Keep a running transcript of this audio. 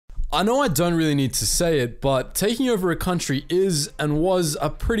I know I don't really need to say it, but taking over a country is and was a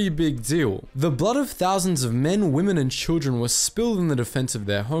pretty big deal. The blood of thousands of men, women and children was spilled in the defense of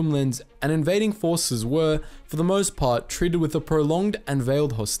their homelands, and invading forces were, for the most part, treated with a prolonged and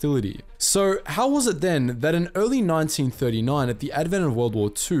veiled hostility. So how was it then that in early 1939, at the advent of World War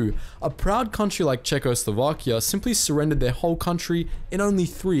II, a proud country like Czechoslovakia simply surrendered their whole country in only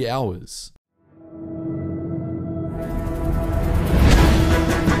 3 hours?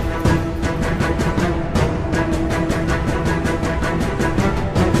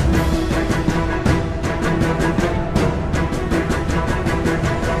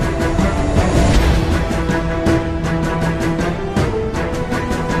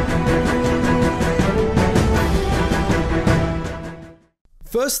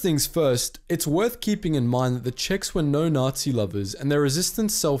 First things first, it's worth keeping in mind that the Czechs were no Nazi lovers, and their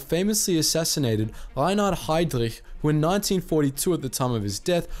resistance cell famously assassinated Reinhard Heydrich, who in 1942 at the time of his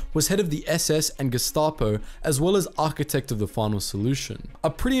death was head of the SS and Gestapo, as well as architect of the final solution. A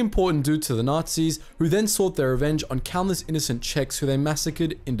pretty important dude to the Nazis, who then sought their revenge on countless innocent Czechs who they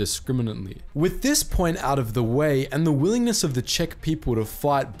massacred indiscriminately. With this point out of the way, and the willingness of the Czech people to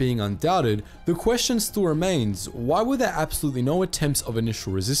fight being undoubted, the question still remains, why were there absolutely no attempts of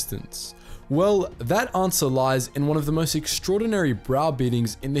initial resistance? Well, that answer lies in one of the most extraordinary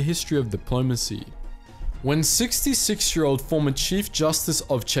browbeatings in the history of diplomacy. When 66-year-old former Chief Justice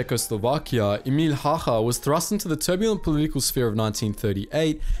of Czechoslovakia, Emil Hácha, was thrust into the turbulent political sphere of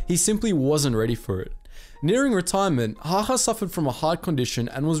 1938, he simply wasn't ready for it. Nearing retirement, Hácha suffered from a heart condition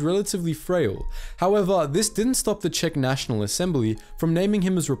and was relatively frail. However, this didn't stop the Czech National Assembly from naming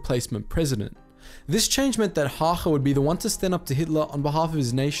him as replacement president. This change meant that Hácha would be the one to stand up to Hitler on behalf of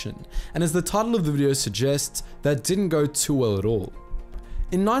his nation, and as the title of the video suggests, that didn't go too well at all.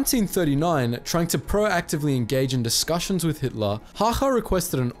 In 1939, trying to proactively engage in discussions with Hitler, Hácha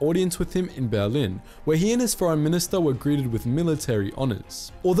requested an audience with him in Berlin, where he and his foreign minister were greeted with military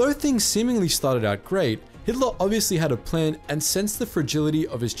honors. Although things seemingly started out great, Hitler obviously had a plan and sensed the fragility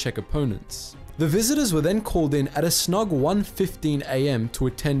of his Czech opponents. The visitors were then called in at a snug 1:15 AM to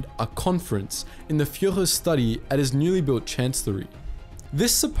attend a conference in the Führer's study at his newly built chancellery.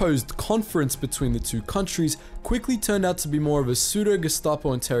 This supposed conference between the two countries quickly turned out to be more of a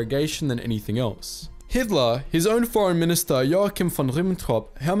pseudo-Gestapo interrogation than anything else. Hitler, his own foreign minister Joachim von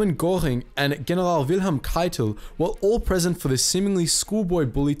Ribbentrop, Hermann Göring, and General Wilhelm Keitel were all present for this seemingly schoolboy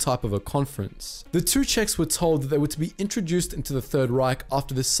bully type of a conference. The two Czechs were told that they were to be introduced into the Third Reich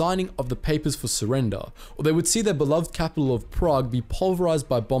after the signing of the papers for surrender, or they would see their beloved capital of Prague be pulverized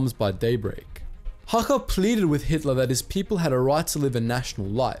by bombs by daybreak. Hácha pleaded with Hitler that his people had a right to live a national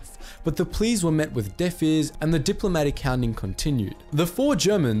life, but the pleas were met with deaf ears and the diplomatic hounding continued. The four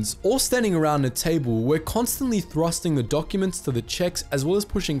Germans, all standing around a table, were constantly thrusting the documents to the Czechs as well as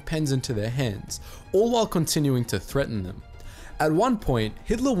pushing pens into their hands, all while continuing to threaten them. At one point,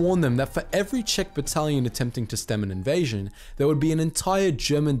 Hitler warned them that for every Czech battalion attempting to stem an invasion, there would be an entire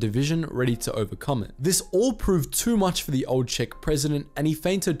German division ready to overcome it. This all proved too much for the old Czech president, and he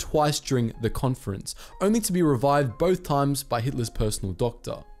fainted twice during the conference, only to be revived both times by Hitler's personal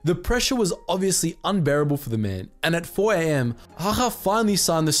doctor. The pressure was obviously unbearable for the man, and at 4 AM, Hácha finally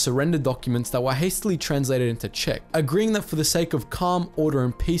signed the surrender documents that were hastily translated into Czech, agreeing that for the sake of calm, order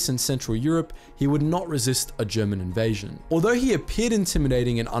and peace in Central Europe, he would not resist a German invasion. Although he appeared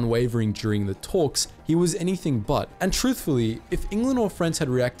intimidating and unwavering during the talks, he was anything but, and truthfully, if England or France had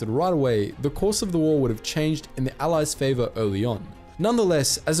reacted right away, the course of the war would have changed in the Allies' favor early on.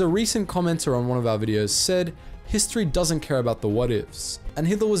 Nonetheless, as a recent commenter on one of our videos said, history doesn't care about the what-ifs, and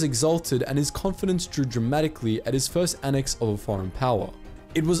Hitler was exalted and his confidence drew dramatically at his first annex of a foreign power.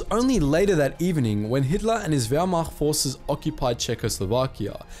 It was only later that evening when Hitler and his Wehrmacht forces occupied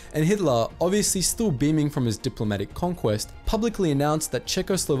Czechoslovakia, and Hitler, obviously still beaming from his diplomatic conquest, publicly announced that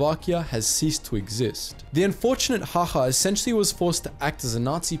Czechoslovakia has ceased to exist. The unfortunate Hácha essentially was forced to act as a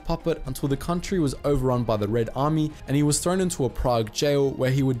Nazi puppet until the country was overrun by the Red Army and he was thrown into a Prague jail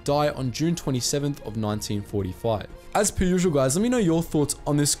where he would die on June 27th of 1945. As per usual guys, let me know your thoughts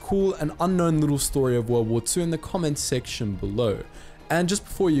on this cool and unknown little story of World War II in the comments section below. And just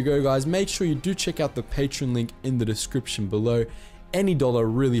before you go guys, make sure you do check out the Patreon link in the description below. Any dollar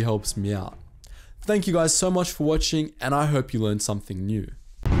really helps me out. Thank you guys so much for watching, and I hope you learned something new.